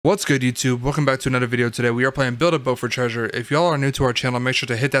What's good, YouTube? Welcome back to another video. Today we are playing Build a Boat for Treasure. If y'all are new to our channel, make sure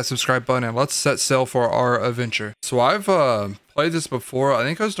to hit that subscribe button and let's set sail for our adventure. So I've played this before. I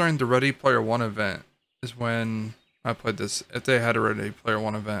think it was during the Ready Player One event is when I played this. If they had a Ready Player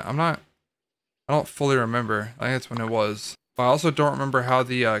One event, I don't fully remember. I think that's when it was. But I also don't remember how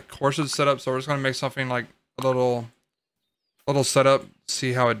the course is set up. So we're just gonna make something like a little setup,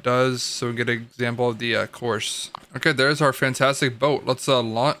 see how it does, so we get an example of the course. Okay, there's our fantastic boat. Let's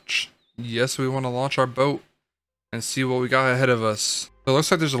launch. Yes, we want to launch our boat and see what we got ahead of us. So it looks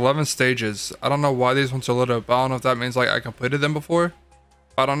like there's 11 stages. I don't know why these ones are lit up. I don't know if that means like I completed them before.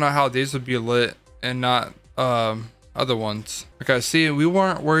 I don't know how these would be lit and not other ones. Okay, see, we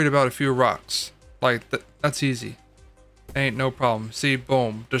weren't worried about a few rocks. Like that's easy. Ain't no problem. See,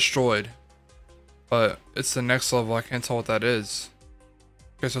 boom, destroyed. But it's the next level. I can't tell what that is.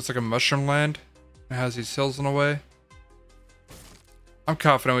 Okay, so it's like a mushroom land. It has these hills in a way. I'm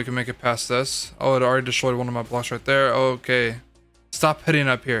confident we can make it past this. Oh, it already destroyed one of my blocks right there. Okay. Stop hitting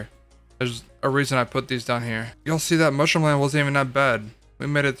up here. There's a reason I put these down here. Y'all see that mushroom land wasn't even that bad. We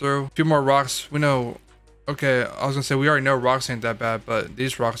made it through. A few more rocks. We know. Okay, I was gonna say we already know rocks ain't that bad, but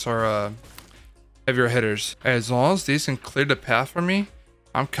these rocks are heavier hitters. Hey, as long as these can clear the path for me,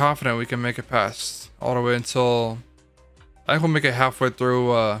 I'm confident we can make it past all the way until I think we'll make it halfway through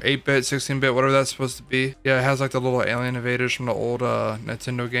 8-bit, 16-bit, whatever that's supposed to be. Yeah, it has like the little alien invaders from the old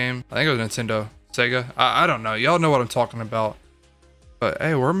Nintendo game. I think it was Nintendo, Sega. I don't know. Y'all know what I'm talking about. But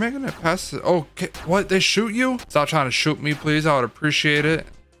hey, we're making it past it. Okay, what? They shoot you? Stop trying to shoot me, please. I would appreciate it.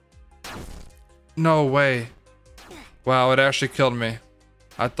 No way. Wow, it actually killed me.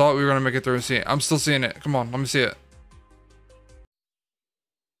 I thought we were gonna make it through and see it. I'm still seeing it. Come on, let me see it.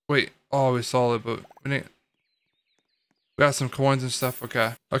 Wait, oh, we saw it, but we got some coins and stuff.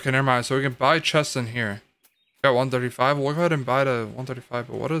 Okay, never mind. So we can buy chests in here. Got 135. We'll go ahead and buy the 135.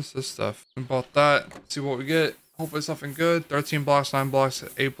 But what is this stuff? We bought that. See what we get. Hopefully something good. 13 blocks, 9 blocks,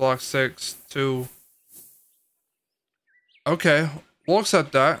 8 blocks, 6, 2. Okay, we'll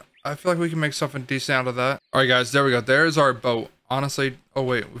accept that. I feel like we can make something decent out of that. All right, guys, there we go. There's our boat. Honestly, oh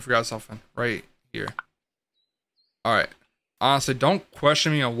wait, we forgot something right here. All right. Honestly, don't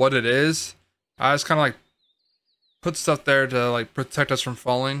question me on what it is. I just kind of like put stuff there to like protect us from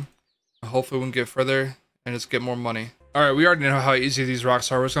falling. Hopefully we can get further and just get more money. All right, we already know how easy these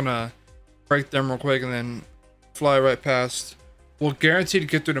rocks are. We're just gonna break them real quick and then fly right past. We'll guarantee to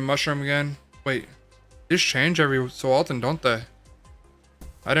get through the mushroom again. Wait, these change every so often, don't they?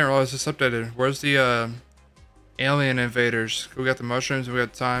 I didn't realize this updated. Where's the alien invaders? We got the mushrooms and we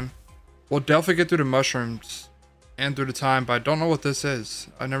got time. We'll definitely get through the mushrooms and through the time, but I don't know what this is.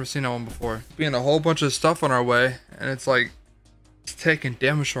 I've never seen that one before. Being a whole bunch of stuff on our way, and it's like it's taking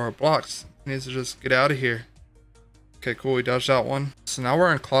damage to our blocks. It needs to just get out of here. Okay, cool, we dodged that one. So now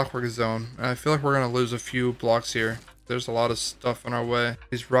we're in clockwork zone, and I feel like we're gonna lose a few blocks here. There's a lot of stuff in our way.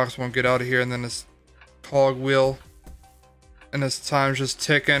 These rocks won't get out of here, and then this cog wheel, and this time's just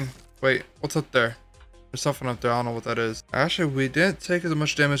ticking. Wait, what's up there? There's something up there. I don't know what that is. Actually, we didn't take as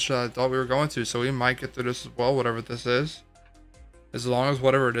much damage as I thought we were going to, so we might get through this as well, whatever this is. As long as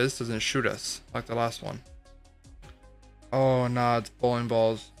whatever it is doesn't shoot us, like the last one. Oh, nah, it's bowling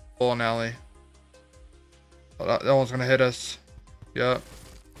balls. Bowling alley. Oh, that one's gonna hit us. Yep.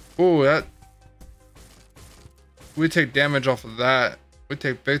 Ooh, that... We take damage off of that. We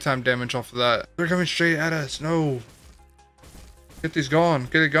take big time damage off of that. They're coming straight at us. No. Get these going.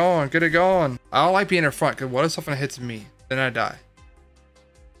 Get it going. Get it going. I don't like being in front because what if something hits me? Then I die.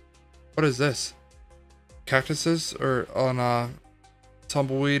 What is this? Cactuses or on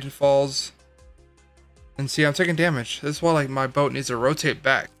tumbleweed falls. And see, I'm taking damage. This is why like my boat needs to rotate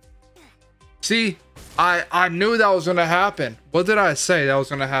back. See, I knew that was gonna happen. What did I say that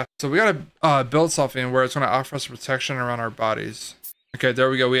was gonna happen? So we gotta build something where it's gonna offer us protection around our bodies. Okay, there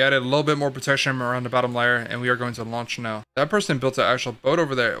we go. We added a little bit more protection around the bottom layer, and we are going to launch now. That person built an actual boat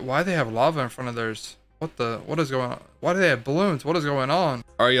over there. Why do they have lava in front of theirs? What is going on? Why do they have balloons? What is going on?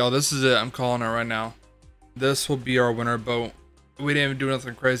 All right, y'all, this is it. I'm calling it right now. This will be our winter boat. We didn't even do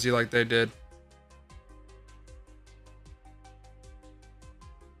nothing crazy like they did.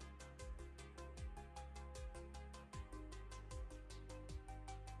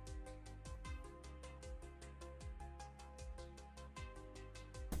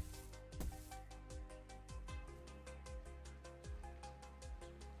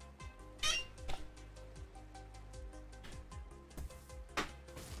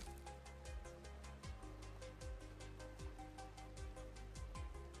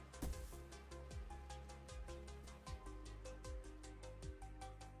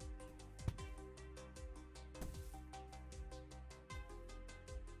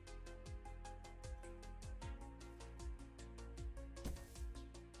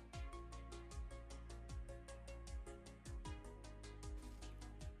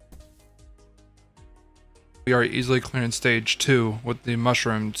 we are easily clearing stage 2 with the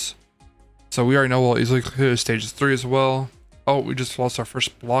mushrooms. So we already know we'll easily clear stage 3 as well. Oh, we just lost our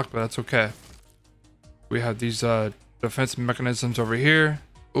first block, but that's okay. We have these defense mechanisms over here.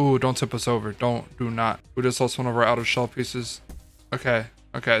 Ooh, don't tip us over. Do not. We just lost one of our outer shell pieces. Okay,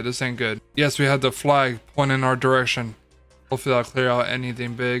 this ain't good. Yes, we had the flag pointing in our direction. Hopefully that'll clear out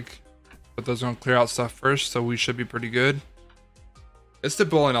anything big. But those are gonna clear out stuff first, so we should be pretty good. It's the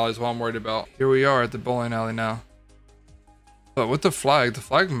bowling alley is what I'm worried about. Here we are at the bowling alley now. But with the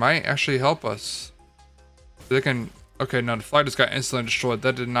flag might actually help us. They can, okay, no, the flag just got instantly destroyed.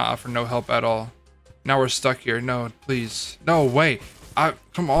 That did not offer no help at all. Now we're stuck here. No, please. No, wait.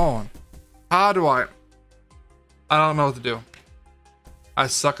 Come on. How do I don't know what to do. I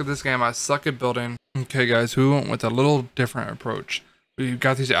suck at this game. I suck at building. Okay, guys, we went with a little different approach. We've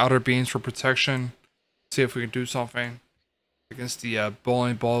got these outer beams for protection. See if we can do something against the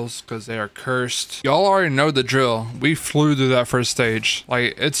bowling balls because they are cursed. Y'all already know the drill. We flew through that first stage.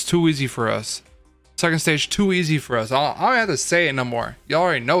 Like, it's too easy for us. Second stage, too easy for us. I don't have to say it no more. Y'all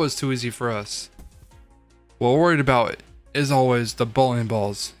already know it's too easy for us. What we're worried about is always the bowling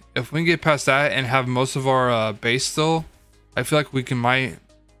balls. If we can get past that and have most of our base still, I feel like we might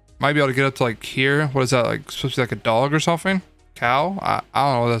be able to get up to like here. What is that, like supposed to be like a dog or something? Cow? I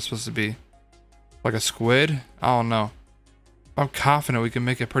don't know what that's supposed to be. Like a squid? I don't know. I'm confident we can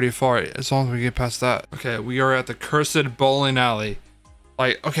make it pretty far as long as we get past that. Okay, we are at the cursed bowling alley.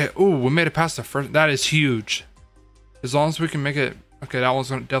 Like, okay, ooh, we made it past the first. That is huge. As long as we can make it. Okay, that one's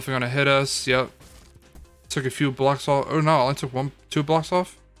definitely gonna hit us. Yep. Took a few blocks off. Oh no, I only took 2 blocks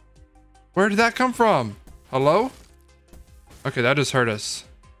off. Where did that come from? Hello? Okay, that just hurt us.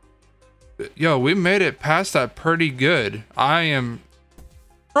 Yo, we made it past that pretty good.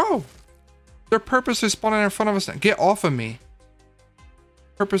 Bro, they're purposely spawning in front of us now. Get off of me.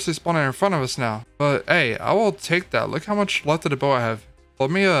 Purposely spawning in front of us now. But hey, I will take that. Look how much left of the bow I have. Let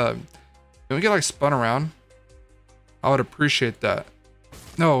me can we get like spun around? I would appreciate that.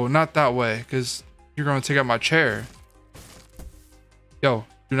 No, not that way, because you're gonna take out my chair. Yo,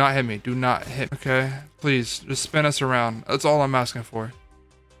 do not hit me. Do not hit me. Okay, please just spin us around. That's all I'm asking for.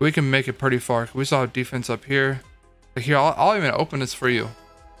 We can make it pretty far. We still have defense up here. Like here, I'll even open this for you.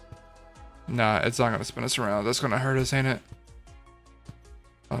 Nah, it's not gonna spin us around. That's gonna hurt us, ain't it?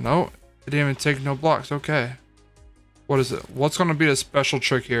 Oh no, it didn't even take no blocks. Okay. What is it? What's gonna be the special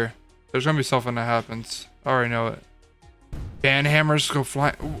trick here? There's gonna be something that happens. I already know it. Band hammers go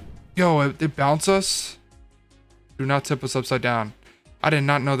flying. Yo, they bounce us? Do not tip us upside down. I did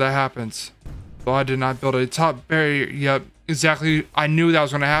not know that happens. So I did not build a top barrier. Yep, exactly. I knew that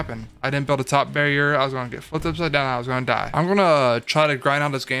was going to happen. I didn't build a top barrier. I was going to get flipped upside down. I was going to die. I'm going to try to grind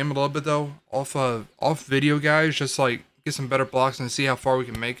out this game a little bit though. Off video, guys. Just like get some better blocks and see how far we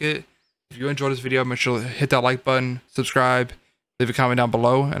can make it. If you enjoyed this video, make sure to hit that like button, subscribe, leave a comment down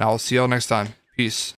below, and I will see y'all next time. Peace.